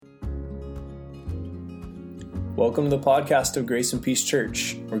Welcome to the podcast of Grace and Peace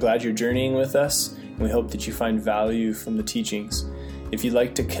Church. We're glad you're journeying with us, and we hope that you find value from the teachings. If you'd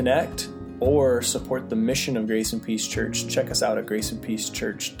like to connect or support the mission of Grace and Peace Church, check us out at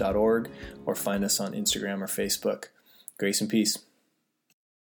graceandpeacechurch.org or find us on Instagram or Facebook. Grace and Peace.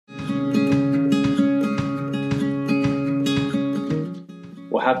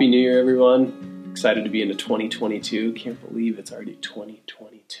 Well, Happy New Year, everyone. Excited to be into 2022. Can't believe it's already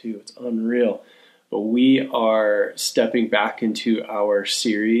 2022. It's unreal. But we are stepping back into our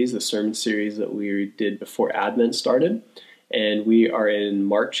series, the sermon series that we did before Advent started. And we are in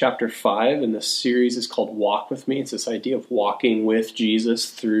Mark chapter 5, and the series is called Walk With Me. It's this idea of walking with Jesus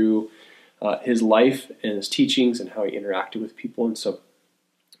through his life and his teachings and how he interacted with people. And so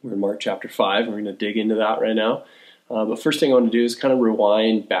we're in Mark chapter 5. We're going to dig into that right now. But first thing I want to do is kind of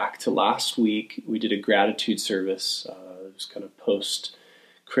rewind back to last week. We did a gratitude service. It was kind of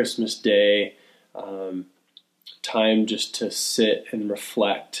post-Christmas Day. Time just to sit and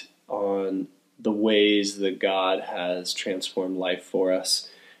reflect on the ways that God has transformed life for us.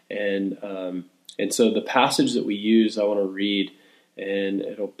 And so the passage that we use, I want to read, and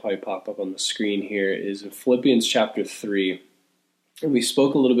it'll probably pop up on the screen here, is in Philippians chapter 3. And we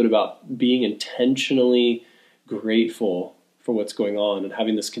spoke a little bit about being intentionally grateful for what's going on and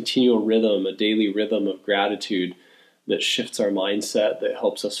having this continual rhythm, a daily rhythm of gratitude that shifts our mindset, that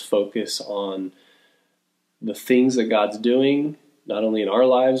helps us focus on the things that God's doing, not only in our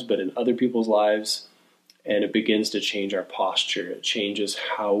lives, but in other people's lives. And it begins to change our posture. It changes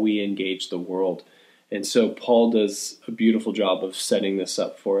how we engage the world. And so Paul does a beautiful job of setting this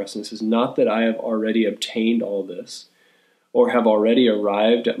up for us. And says, not that I have already obtained all this or have already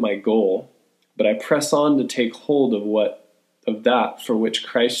arrived at my goal, but I press on to take hold of that for which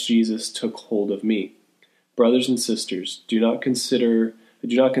Christ Jesus took hold of me. Brothers and sisters, do not consider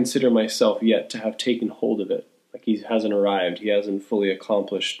myself yet to have taken hold of it. Like he hasn't arrived. He hasn't fully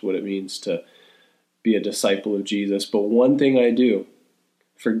accomplished what it means to be a disciple of Jesus. But one thing I do,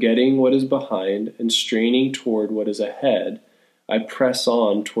 forgetting what is behind and straining toward what is ahead, I press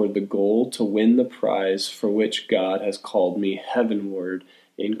on toward the goal to win the prize for which God has called me heavenward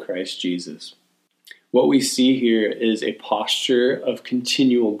in Christ Jesus. What we see here is a posture of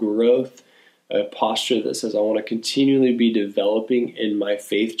continual growth, a posture that says, I want to continually be developing in my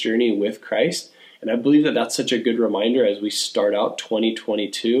faith journey with Christ. And I believe that that's such a good reminder as we start out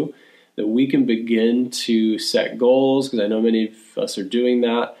 2022, that we can begin to set goals, because I know many of us are doing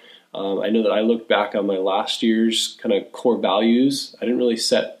that. I know that I looked back on my last year's kind of core values. I didn't really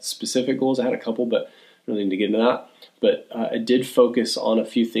set specific goals. I had a couple, but I don't need to get into that. But I did focus on a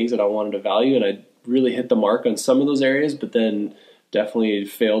few things that I wanted to value, and I really hit the mark on some of those areas, but then definitely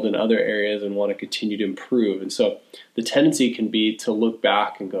failed in other areas and want to continue to improve. And so the tendency can be to look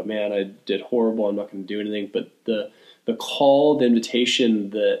back and go, man, I did horrible, I'm not going to do anything. But the call, the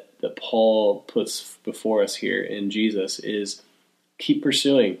invitation that Paul puts before us here in Jesus is keep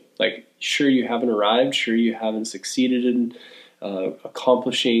pursuing. Like, sure, you haven't arrived, sure, you haven't succeeded in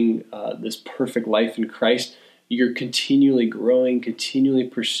accomplishing this perfect life in Christ. You're continually growing, continually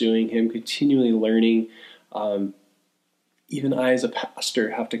pursuing him, continually learning. Even I as a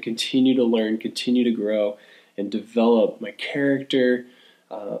pastor have to continue to learn, continue to grow, and develop my character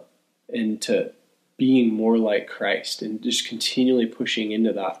into being more like Christ, and just continually pushing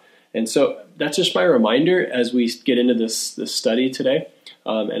into that. And so that's just my reminder as we get into this study today,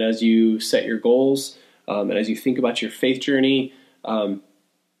 and as you set your goals, and as you think about your faith journey,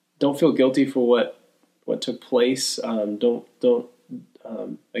 don't feel guilty for what took place. Don't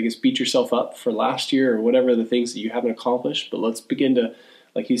beat yourself up for last year or whatever the things that you haven't accomplished. But let's begin to,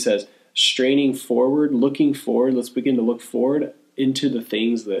 like he says, straining forward, looking forward. Let's begin to look forward into the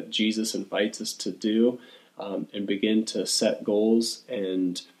things that Jesus invites us to do, and begin to set goals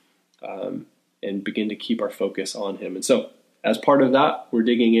and begin to keep our focus on him. And so as part of that, we're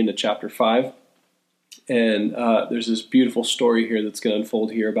digging into chapter 5. And there's this beautiful story here that's going to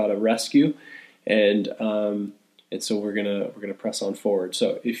unfold here about a rescue. And so we're gonna press on forward.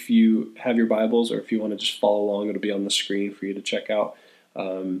 So if you have your Bibles, or if you want to just follow along, it'll be on the screen for you to check out.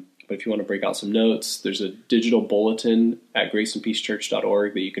 But if you want to break out some notes, there's a digital bulletin at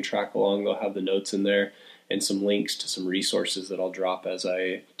graceandpeacechurch.org that you can track along. They'll have the notes in there and some links to some resources that I'll drop as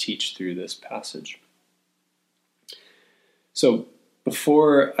I teach through this passage. So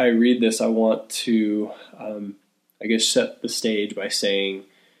before I read this, I want to, set the stage by saying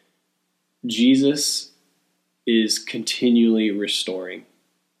Jesus is continually restoring.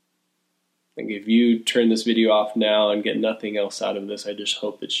 Like, if you turn this video off now and get nothing else out of this, I just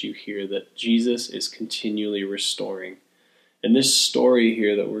hope that you hear that Jesus is continually restoring. And this story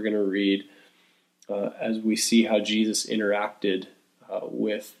here that we're going to read as we see how Jesus interacted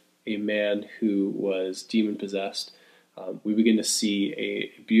with a man who was demon-possessed, we begin to see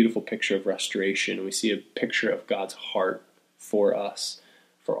a beautiful picture of restoration. We see a picture of God's heart for us,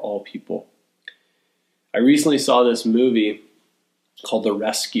 for all people. I recently saw this movie called The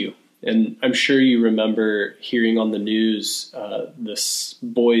Rescue, and I'm sure you remember hearing on the news this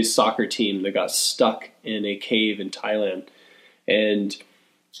boys' soccer team that got stuck in a cave in Thailand, and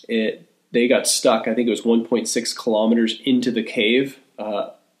they got stuck, I think it was 1.6 kilometers into the cave.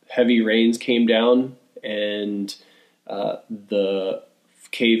 Heavy rains came down, and the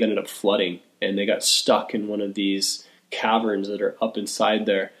cave ended up flooding, and they got stuck in one of these caverns that are up inside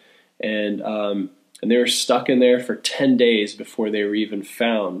there. And they were stuck in there for 10 days before they were even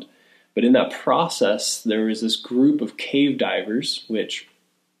found. But in that process, there was this group of cave divers, which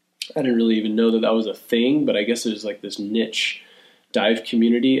I didn't really even know that was a thing, but I guess there's like this niche dive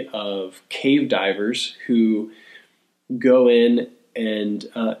community of cave divers who go in and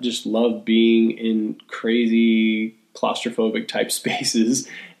just love being in crazy claustrophobic type spaces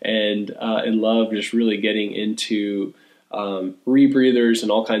and love just really getting into rebreathers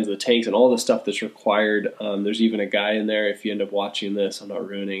and all kinds of the tanks and all the stuff that's required. There's even a guy in there, if you end up watching this, I'm not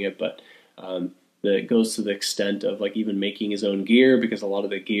ruining it, but that goes to the extent of like even making his own gear, because a lot of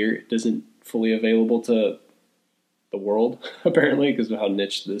the gear isn't fully available to the world apparently because of how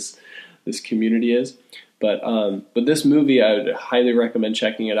niche this community is. But this movie, I would highly recommend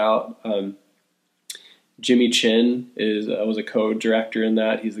checking it out. Jimmy Chin was a co-director in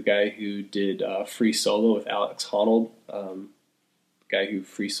that. He's the guy who did Free Solo with Alex Honnold, guy who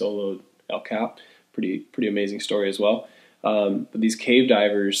free soloed El Cap. Pretty amazing story as well. But these cave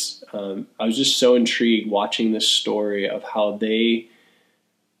divers, I was just so intrigued watching this story of how they,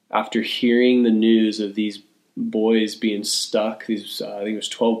 after hearing the news of these boys being stuck, I think it was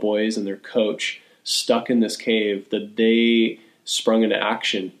 12 boys and their coach stuck in this cave, that they sprung into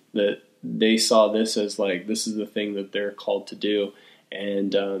action, that they saw this as like, this is the thing that they're called to do.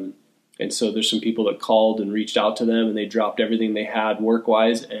 And so there's some people that called and reached out to them, and they dropped everything they had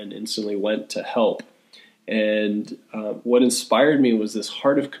work-wise and instantly went to help. And what inspired me was this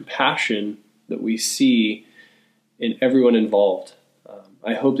heart of compassion that we see in everyone involved.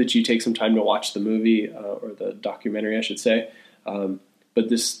 I hope that you take some time to watch the movie, or the documentary, I should say. But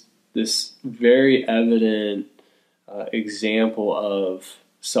this very evident example of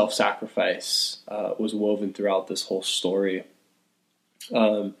self-sacrifice was woven throughout this whole story.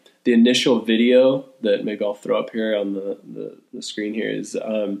 The initial video that maybe I'll throw up here on the screen here is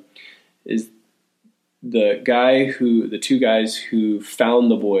the two guys who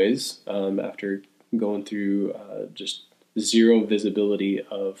found the boys after going through just zero visibility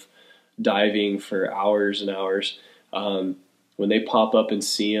of diving for hours and hours. When they pop up and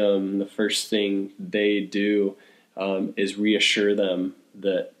see them, the first thing they do is reassure them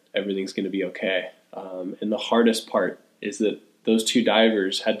that everything's going to be okay. And the hardest part is that those two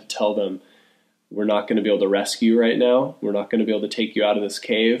divers had to tell them, we're not going to be able to rescue right now. We're not going to be able to take you out of this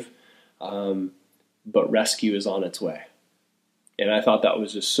cave, but rescue is on its way. And I thought that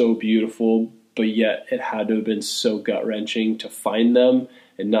was just so beautiful, but yet it had to have been so gut-wrenching to find them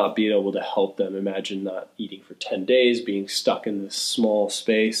and not being able to help them. Imagine not eating for 10 days, being stuck in this small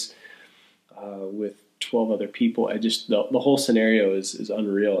space with 12 other people. The whole scenario is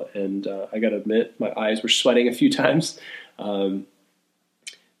unreal. And I got to admit, my eyes were sweating a few times. My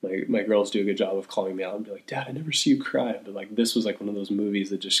girls do a good job of calling me out and be like, Dad, I never see you cry. But like, this was like one of those movies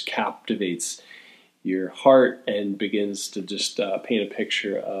that just captivates your heart and begins to just paint a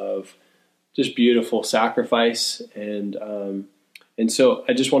picture of just beautiful sacrifice. And so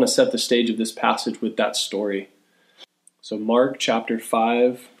I just want to set the stage of this passage with that story. So Mark chapter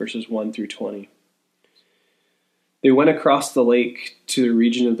 5, verses 1 through 20. They went across the lake to the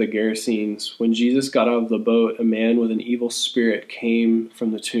region of the Gerasenes. When Jesus got out of the boat, a man with an evil spirit came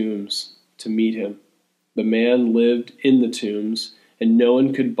from the tombs to meet him. The man lived in the tombs, and no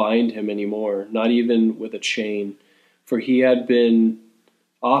one could bind him anymore, not even with a chain, for he had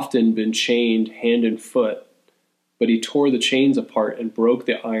often been chained hand and foot. But he tore the chains apart and broke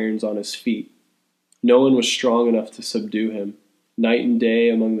the irons on his feet. No one was strong enough to subdue him. Night and day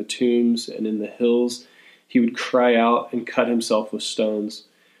among the tombs and in the hills, he would cry out and cut himself with stones.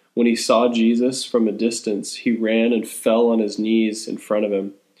 When he saw Jesus from a distance, he ran and fell on his knees in front of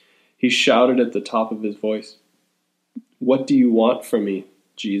him. He shouted at the top of his voice, "What do you want from me,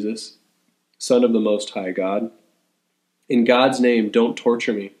 Jesus, Son of the Most High God? In God's name, don't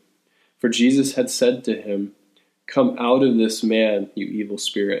torture me." For Jesus had said to him, "Come out of this man, you evil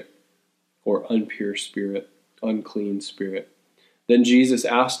spirit," or impure spirit, unclean spirit. Then Jesus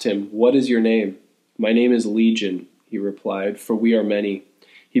asked him, "What is your name?" My name is Legion, he replied, for we are many.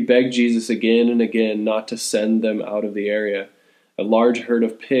 He begged Jesus again and again not to send them out of the area. A large herd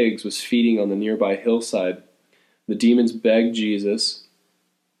of pigs was feeding on the nearby hillside. The demons begged Jesus,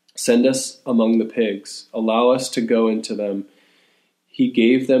 send us among the pigs. Allow us to go into them. He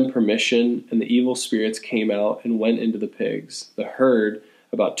gave them permission, and the evil spirits came out and went into the pigs. The herd,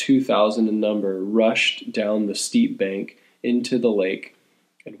 about 2,000 in number, rushed down the steep bank into the lake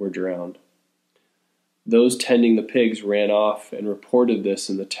and were drowned. Those tending the pigs ran off and reported this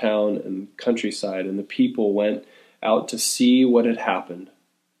in the town and countryside, and the people went out to see what had happened.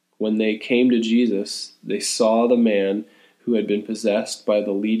 When they came to Jesus, they saw the man who had been possessed by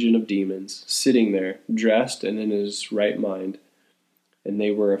the legion of demons sitting there, dressed and in his right mind, and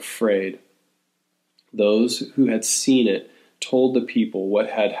they were afraid. Those who had seen it told the people what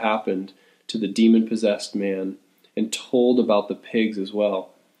had happened to the demon-possessed man, and told about the pigs as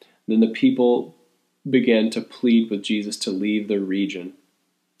well. Then the people began to plead with Jesus to leave their region.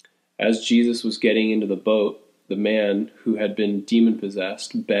 As Jesus was getting into the boat, the man who had been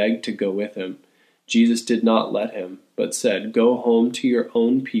demon-possessed begged to go with him. Jesus did not let him, but said, "Go home to your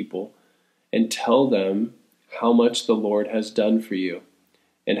own people and tell them how much the Lord has done for you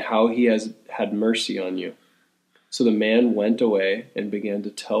and how he has had mercy on you." So the man went away and began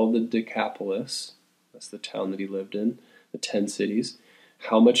to tell the Decapolis, that's the town that he lived in, the 10 cities,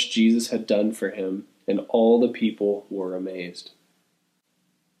 how much Jesus had done for him, and all the people were amazed.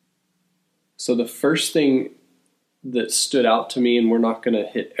 So the first thing that stood out to me, and we're not going to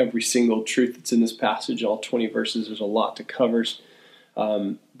hit every single truth that's in this passage, all 20 verses, there's a lot to cover,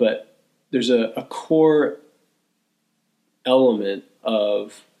 but there's a core element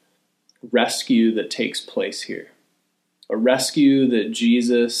of rescue that takes place here. A rescue that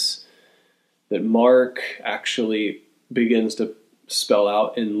Mark actually begins to spell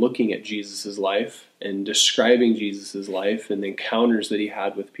out in looking at Jesus' life and describing Jesus' life and the encounters that he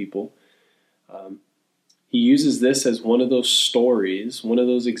had with people. He uses this as one of those stories, one of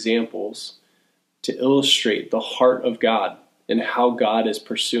those examples to illustrate the heart of God and how God is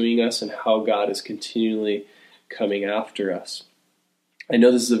pursuing us and how God is continually coming after us. I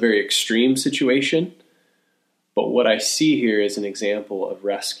know this is a very extreme situation, but what I see here is an example of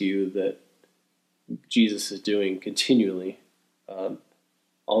rescue that Jesus is doing continually,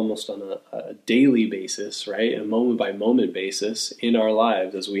 almost on a daily basis, right? A moment-by-moment basis in our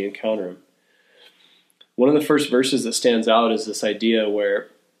lives as we encounter him. One of the first verses that stands out is this idea where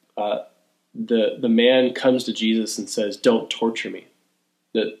the man comes to Jesus and says, "Don't torture me."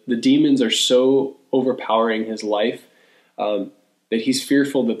 The demons are so overpowering his life that he's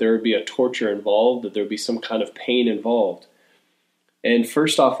fearful that there would be a torture involved, that there would be some kind of pain involved. And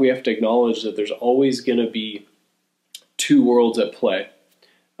first off, we have to acknowledge that there's always going to be two worlds at play.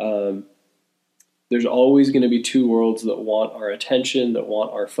 There's always going to be two worlds that want our attention, that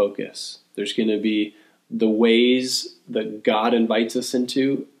want our focus. There's going to be the ways that God invites us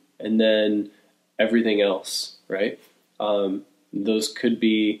into, and then everything else, right? Those could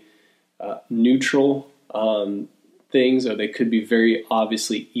be neutral things, or they could be very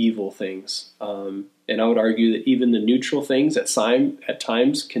obviously evil things. And I would argue that even the neutral things at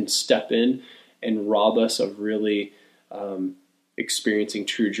times can step in and rob us of really experiencing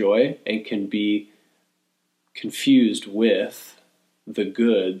true joy, and can be confused with the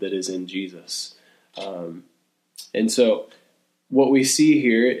good that is in Jesus. And so what we see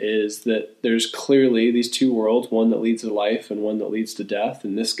here is that there's clearly these two worlds, one that leads to life and one that leads to death.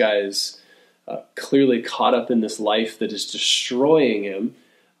 And this guy is clearly caught up in this life that is destroying him,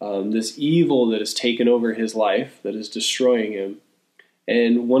 this evil that has taken over his life that is destroying him.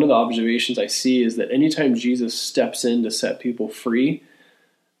 And one of the observations I see is that anytime Jesus steps in to set people free,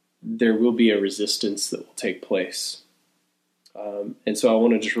 there will be a resistance that will take place. And so I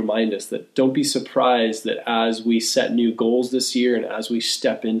want to just remind us that don't be surprised that as we set new goals this year and as we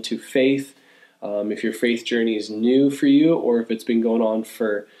step into faith, if your faith journey is new for you or if it's been going on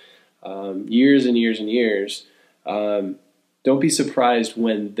for years and years and years, don't be surprised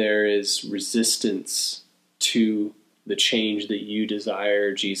when there is resistance to the change that you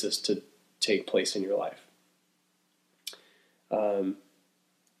desire Jesus to take place in your life.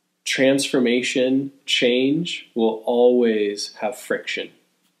 Transformation, change will always have friction.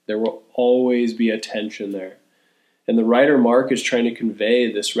 There will always be a tension there. And the writer Mark is trying to convey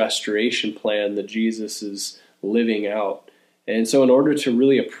this restoration plan that Jesus is living out. And so in order to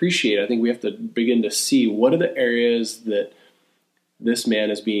really appreciate it, I think we have to begin to see what are the areas that this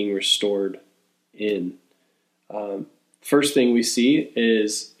man is being restored in. First thing we see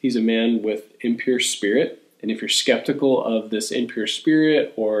is he's a man with impure spirit. And if you're skeptical of this impure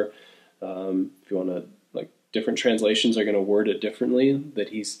spirit or If you want to, like, different translations are going to word it differently, that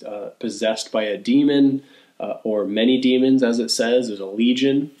he's possessed by a demon or many demons, as it says. There's a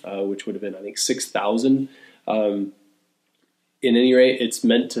legion, which would have been, I think, 6,000. In any rate, it's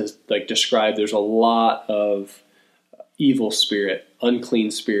meant to, like, describe there's a lot of evil spirit.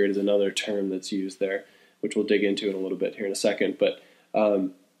 Unclean spirit is another term that's used there, which we'll dig into in a little bit here in a second. But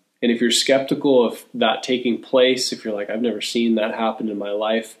and if you're skeptical of that taking place, if you're like, I've never seen that happen in my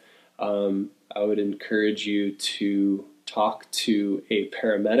life, I would encourage you to talk to a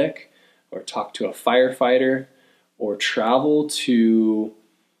paramedic or talk to a firefighter or travel to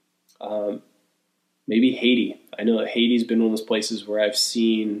maybe Haiti. I know that Haiti's been one of those places where I've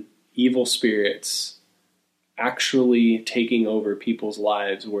seen evil spirits actually taking over people's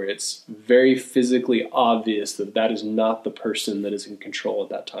lives, where it's very physically obvious that that is not the person that is in control at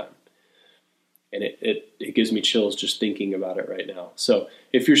that time. And it gives me chills just thinking about it right now. So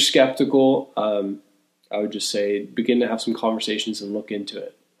if you're skeptical, I would just say begin to have some conversations and look into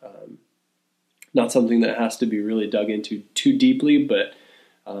it. Not something that has to be really dug into too deeply, but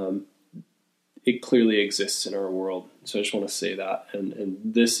it clearly exists in our world. So I just want to say that. And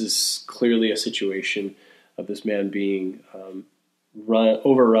this is clearly a situation of this man being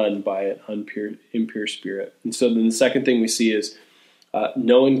overrun by an impure spirit. And so then the second thing we see is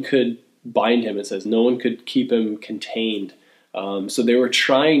no one could bind him. It says no one could keep him contained. So they were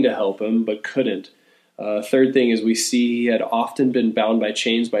trying to help him, but couldn't. Third thing is we see he had often been bound by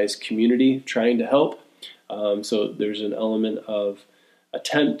chains by his community trying to help. So there's an element of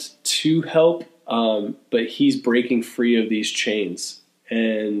attempt to help, but he's breaking free of these chains.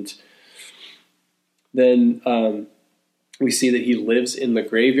 And then we see that he lives in the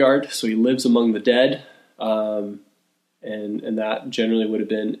graveyard, so he lives among the dead, and that generally would have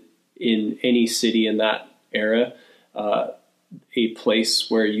been in any city in that era, a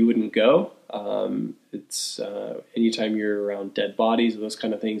place where you wouldn't go. It's anytime you're around dead bodies, those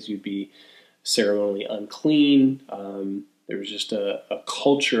kind of things, you'd be ceremonially unclean. There was just a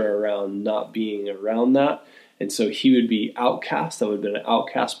culture around not being around that, and so he would be outcast. That would have been an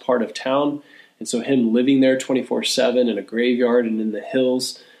outcast part of town. And so him living there 24/7 in a graveyard and in the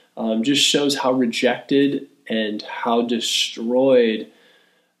hills just shows how rejected and how destroyed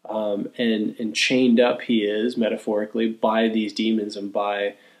and chained up he is, metaphorically, by these demons and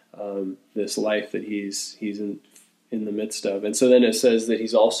by this life that he's in the midst of. And so then it says that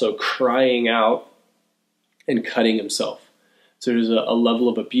he's also crying out and cutting himself. So there's a level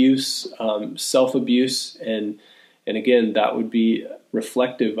of abuse, self-abuse, and again, that would be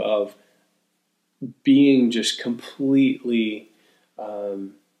reflective of being just completely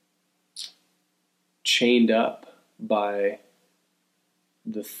chained up by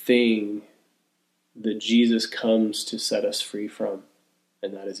the thing that Jesus comes to set us free from,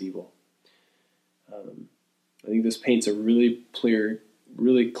 and that is evil. I think this paints a really clear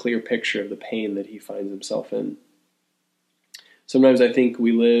picture of the pain that he finds himself in. Sometimes I think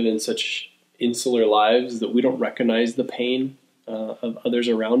we live in such insular lives that we don't recognize the pain of others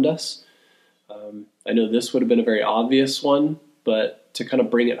around us. I know this would have been a very obvious one, but to kind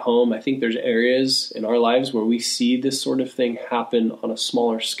of bring it home, I think there's areas in our lives where we see this sort of thing happen on a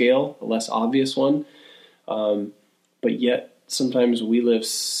smaller scale, a less obvious one. But yet sometimes we live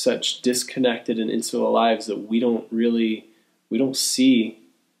such disconnected and insular lives that we don't see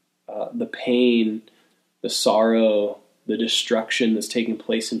the pain, the sorrow, the destruction that's taking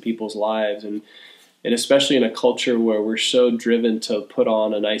place in people's lives. And especially in a culture where we're so driven to put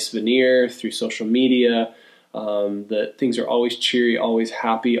on a nice veneer through social media, that things are always cheery, always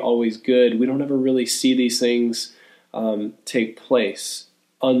happy, always good. We don't ever really see these things take place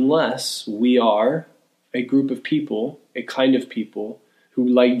unless we are a group of people, a kind of people who,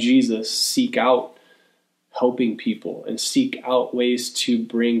 like Jesus, seek out helping people and seek out ways to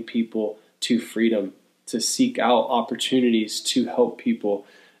bring people to freedom, to seek out opportunities to help people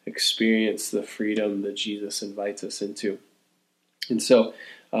experience the freedom that Jesus invites us into. And so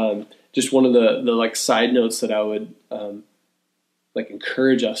just one of the like side notes that I would like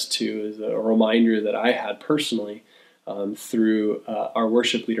encourage us to is a reminder that I had personally through our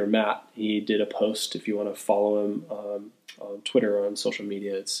worship leader, Matt. He did a post, if you want to follow him on Twitter or on social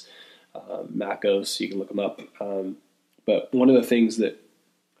media, it's Matt Goes, so you can look him up. But one of the things that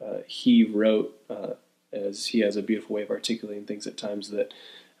he wrote, as he has a beautiful way of articulating things at times, that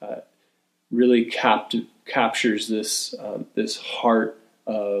really captures this heart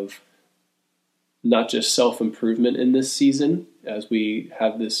of not just self-improvement in this season, as we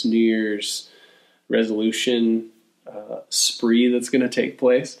have this New Year's resolution spree that's going to take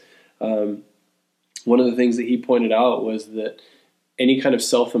place. One of the things that he pointed out was that any kind of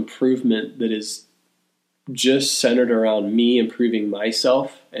self-improvement that is just centered around me improving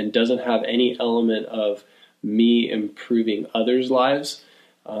myself and doesn't have any element of me improving others' lives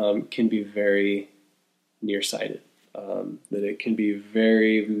can be very nearsighted. That it can be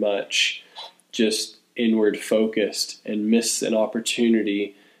very much just inward focused and miss an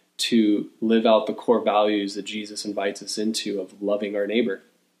opportunity to live out the core values that Jesus invites us into of loving our neighbor.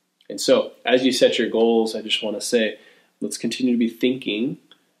 And so as you set your goals, I just want to say, let's continue to be thinking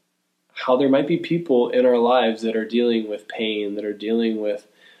how there might be people in our lives that are dealing with pain, that are dealing with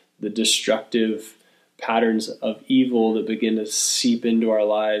the destructive patterns of evil that begin to seep into our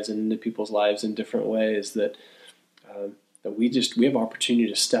lives and into people's lives in different ways, that we have opportunity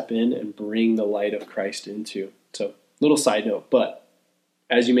to step in and bring the light of Christ into. So, little side note, but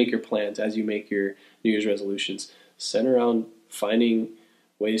as you make your plans, as you make your New Year's resolutions, center around finding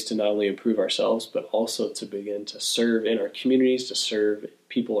ways to not only improve ourselves, but also to begin to serve in our communities, to serve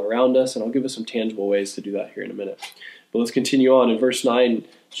people around us. And I'll give us some tangible ways to do that here in a minute. But let's continue on. In verse 9,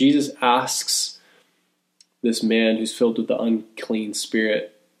 Jesus asks this man who's filled with the unclean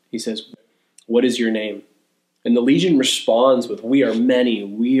spirit, he says, "What is your name?" And the legion responds with, "We are many.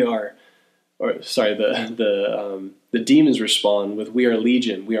 The demons respond with, "We are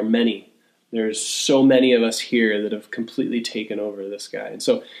legion. We are many." There's so many of us here that have completely taken over this guy. And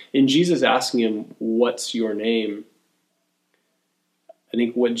so in Jesus asking him, "What's your name?" I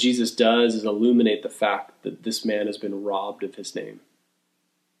think what Jesus does is illuminate the fact that this man has been robbed of his name.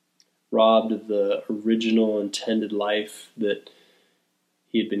 Robbed of the original intended life that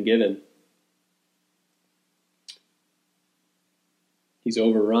he had been given. He's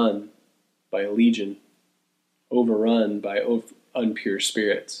overrun by a legion, overrun by impure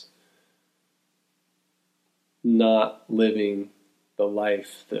spirits, not living the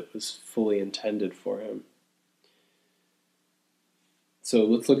life that was fully intended for him. So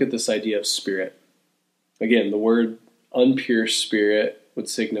let's look at this idea of spirit. Again, the word impure spirit would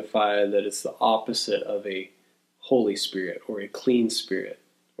signify that it's the opposite of a Holy Spirit or a clean spirit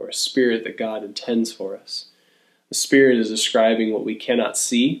or a spirit that God intends for us. The spirit is describing what we cannot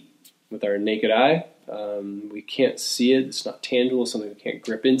see with our naked eye. We can't see it. It's not tangible, something we can't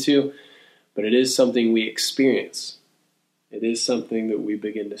grip into, but it is something we experience. It is something that we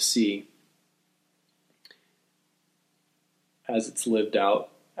begin to see as it's lived out,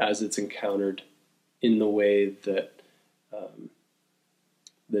 as it's encountered in the way that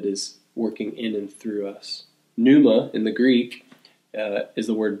that is working in and through us. Pneuma in the Greek is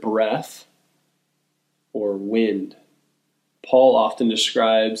the word breath or wind. Paul often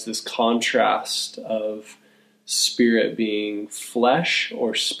describes this contrast of spirit being flesh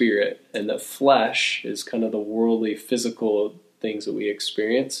or spirit, and that flesh is kind of the worldly, physical things that we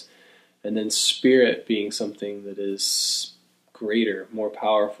experience, and then spirit being something that is greater, more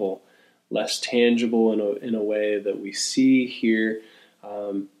powerful, less tangible in a way that we see here,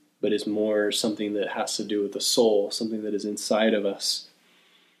 but is more something that has to do with the soul, something that is inside of us,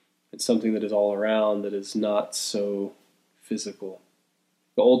 and something that is all around that is not so physical.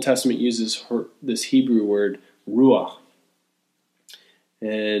 The Old Testament uses this Hebrew word, ruach.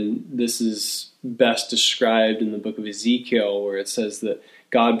 And this is best described in the book of Ezekiel, where it says that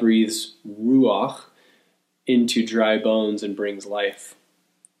God breathes ruach into dry bones and brings life.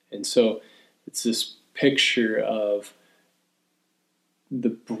 And so it's this picture of the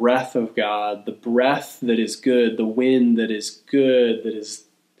breath of God, the breath that is good, the wind that is good, that is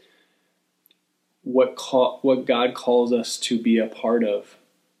what God calls us to be a part of.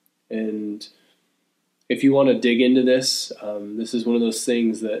 And if you want to dig into this, this is one of those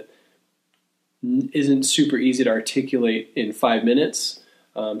things that isn't super easy to articulate in 5 minutes.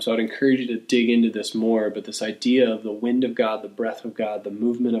 So I'd encourage you to dig into this more. But this idea of the wind of God, the breath of God, the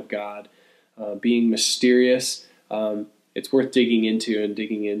movement of God, being mysterious, it's worth digging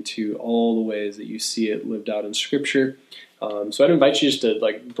into all the ways that you see it lived out in Scripture. So I'd invite you just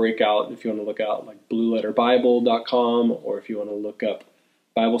to break out, if you want to look out blueletterbible.com, or if you want to look up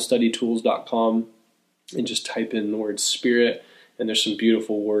BibleStudyTools.com and just type in the word spirit, and there's some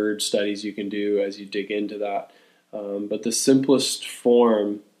beautiful word studies you can do as you dig into that. But the simplest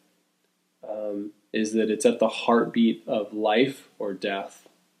form is that it's at the heartbeat of life or death.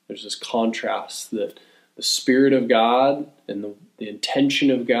 There's this contrast that the Spirit of God and the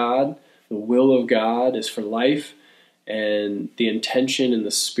intention of God, the will of God is for life, and the intention and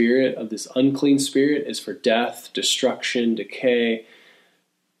the spirit of this unclean spirit is for death, destruction, decay,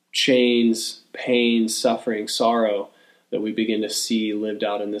 chains, pain, suffering, sorrow that we begin to see lived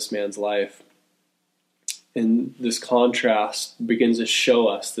out in this man's life. And this contrast begins to show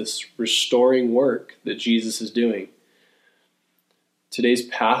us this restoring work that Jesus is doing. today's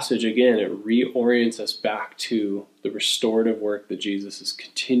passage, again, it reorients us back to the restorative work that Jesus is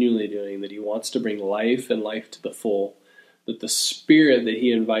continually doing, that he wants to bring life and life to the full, that the Spirit that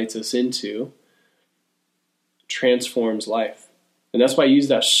he invites us into transforms life. And that's why I used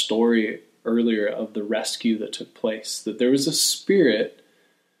that story earlier of the rescue that took place, that there was a spirit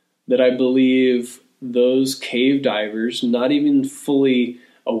that I believe those cave divers, not even fully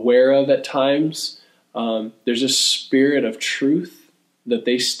aware of at times, there's a spirit of truth that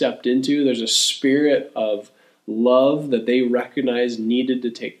they stepped into. There's a spirit of love that they recognized needed to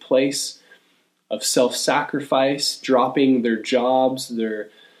take place, of self-sacrifice, dropping their jobs, their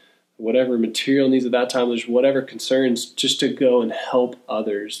whatever material needs at that time, there's whatever concerns, just to go and help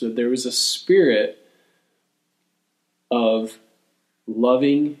others. That there was a spirit of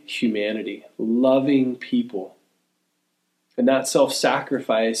loving humanity, loving people. And that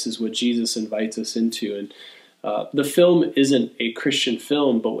self-sacrifice is what Jesus invites us into. And the film isn't a Christian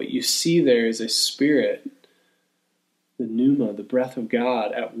film, but what you see there is a spirit, the pneuma, the breath of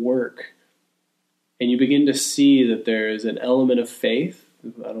God at work. And you begin to see that there is an element of faith.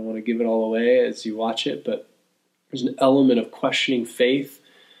 I don't want to give it all away as you watch it, but there's an element of questioning faith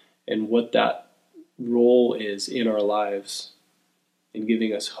and what that role is in our lives, in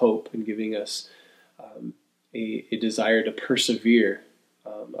giving us hope and giving us a desire to persevere,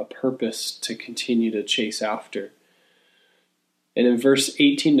 a purpose to continue to chase after. And in verse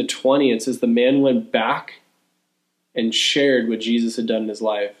 18 to 20, it says, the man went back and shared what Jesus had done in his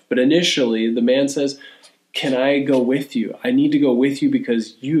life. But initially, the man says, can I go with you? I need to go with you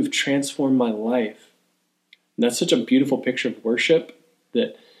because you have transformed my life. And that's such a beautiful picture of worship,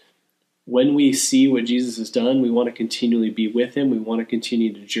 that when we see what Jesus has done, we want to continually be with him. We want to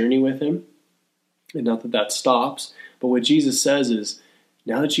continue to journey with him. And not that that stops, but what Jesus says is,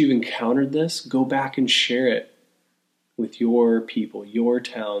 now that you've encountered this, go back and share it with your people, your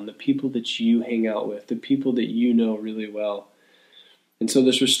town, the people that you hang out with, the people that you know really well. And so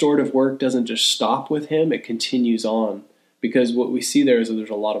this restorative work doesn't just stop with him, it continues on. Because what we see there is that there's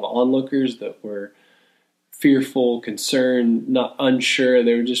a lot of onlookers that were fearful, concerned, not unsure,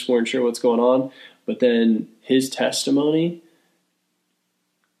 they just weren't sure what's going on. But then his testimony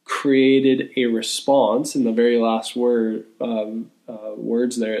created a response. In the very last words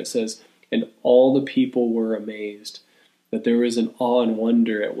there, it says, and all the people were amazed. That there was an awe and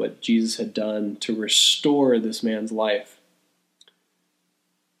wonder at what Jesus had done to restore this man's life.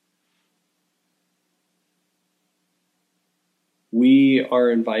 We are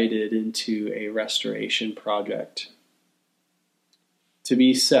invited into a restoration project. To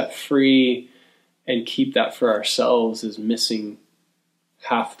be set free and keep that for ourselves is missing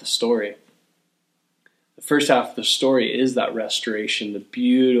half the story. The first half of the story is that restoration, the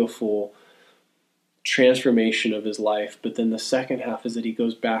beautiful transformation of his life. But then the second half is that he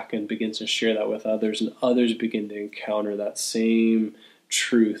goes back and begins to share that with others, and others begin to encounter that same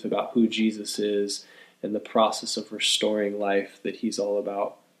truth about who Jesus is and the process of restoring life that he's all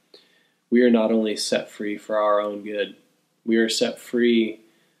about. We are not only set free for our own good, we are set free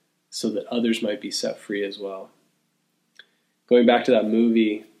so that others might be set free as well. Going back to that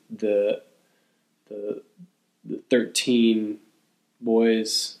movie, the 13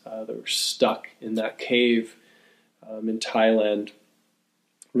 boys that were stuck in that cave in Thailand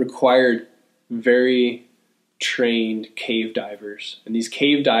required very trained cave divers. And these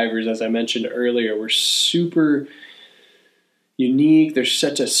cave divers, as I mentioned earlier, were super unique. There's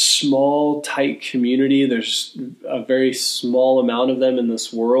such a small, tight community. There's a very small amount of them in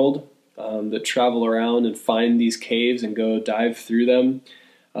this world that travel around and find these caves and go dive through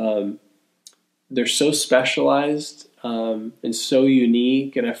them. They're so specialized and so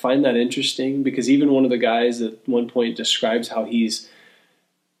unique, and I find that interesting because even one of the guys at one point describes how he's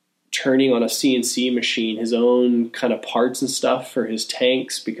turning on a CNC machine his own kind of parts and stuff for his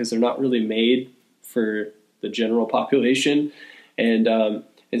tanks because they're not really made for the general population. And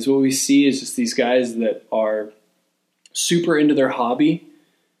so what we see is just these guys that are super into their hobby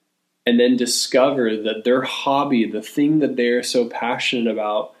and then discover that their hobby, the thing that they're so passionate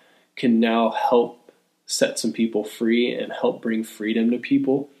about, can now help set some people free and help bring freedom to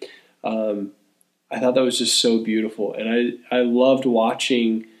people. I thought that was just so beautiful. And I loved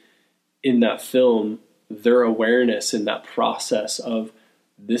watching in that film their awareness in that process of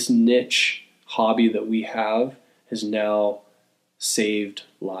this niche hobby that we have has now saved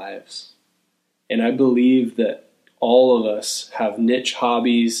lives. And I believe that all of us have niche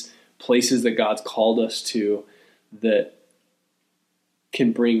hobbies, places that God's called us to that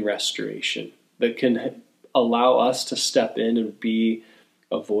can bring restoration, that can allow us to step in and be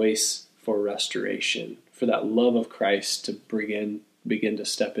a voice for restoration, for that love of Christ to bring in begin to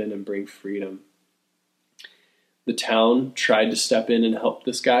step in and bring freedom. The town tried to step in and help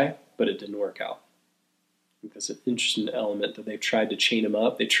this guy, but it didn't work out. I think that's an interesting element that they've tried to chain him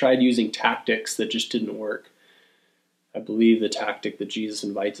up. They tried using tactics that just didn't work. I believe the tactic that Jesus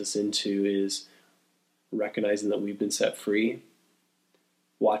invites us into is recognizing that we've been set free,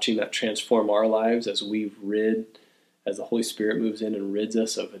 watching that transform our lives as the Holy Spirit moves in and rids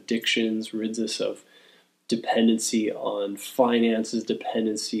us of addictions, rids us of dependency on finances,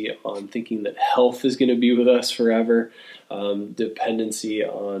 dependency on thinking that health is going to be with us forever, dependency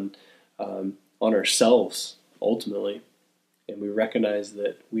on ourselves ultimately. And we recognize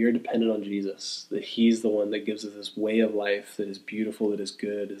that we are dependent on Jesus, that He's the one that gives us this way of life that is beautiful, that is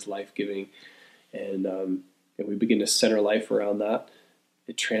good, is life-giving. And we begin to center life around that.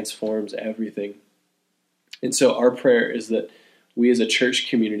 It transforms everything. And so our prayer is that we as a church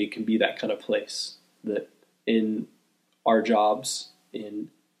community can be that kind of place, that in our jobs, in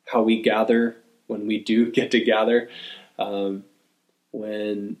how we gather, when we do get to gather,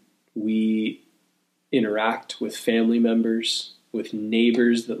 when we interact with family members, with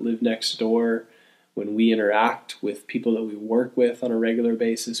neighbors that live next door, when we interact with people that we work with on a regular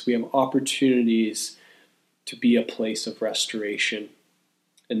basis, we have opportunities to be a place of restoration.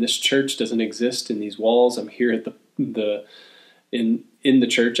 And this church doesn't exist in these walls. I'm here at in the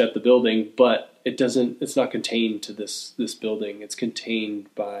church at the building, but it's not contained to this building. It's contained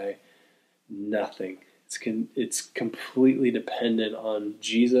by nothing. It's completely dependent on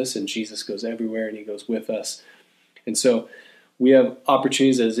Jesus, and Jesus goes everywhere and He goes with us. And so we have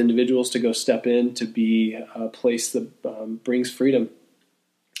opportunities as individuals to go step in to be a place that brings freedom.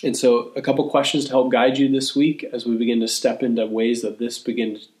 And so a couple questions to help guide you this week as we begin to step into ways that this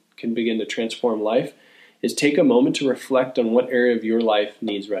can begin to transform life is take a moment to reflect on what area of your life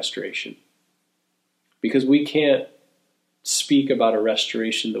needs restoration. Because we can't speak about a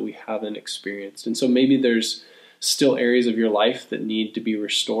restoration that we haven't experienced. And so maybe there's still areas of your life that need to be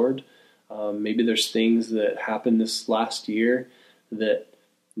restored. Maybe there's things that happened this last year that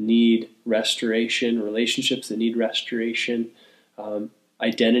need restoration, relationships that need restoration,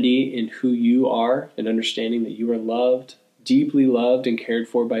 identity in who you are and understanding that you are loved, deeply loved and cared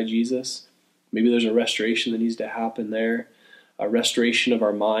for by Jesus. Maybe there's a restoration that needs to happen there, a restoration of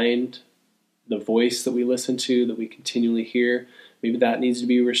our mind, the voice that we listen to, that we continually hear. Maybe that needs to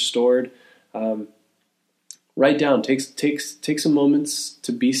be restored. Write down, take some moments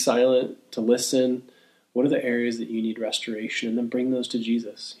to be silent, to listen. What are the areas that you need restoration? And then bring those to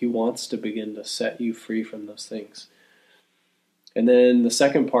Jesus. He wants to begin to set you free from those things. And then the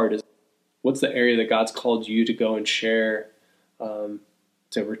second part is, what's the area that God's called you to go and share,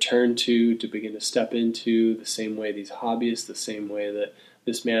 to return to begin to step into, the same way these hobbyists, the same way that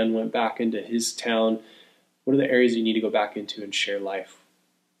this man went back into his town? What are the areas you need to go back into and share life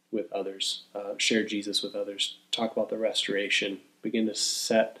with others, share Jesus with others, talk about the restoration, begin to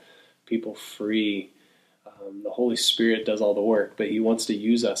set people free? The Holy Spirit does all the work, but He wants to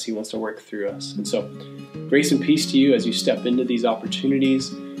use us. He wants to work through us. And so grace and peace to you as you step into these opportunities,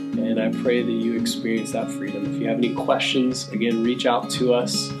 and I pray that you experience that freedom. If you have any questions, again, reach out to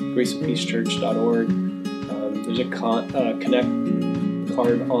us, graceandpeacechurch.org. There's a connect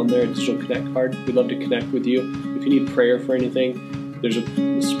card on there, a digital connect card. We'd love to connect with you. If you need prayer for anything, there's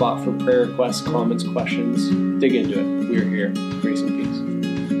a spot for prayer requests, comments, questions. Dig into it. We're here. Grace and peace.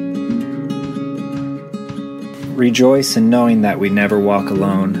 Rejoice in knowing that we never walk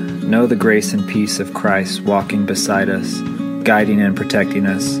alone. Know the grace and peace of Christ walking beside us, guiding and protecting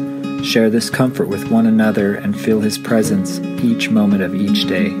us. Share this comfort with one another and feel His presence each moment of each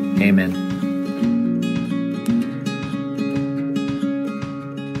day. Amen.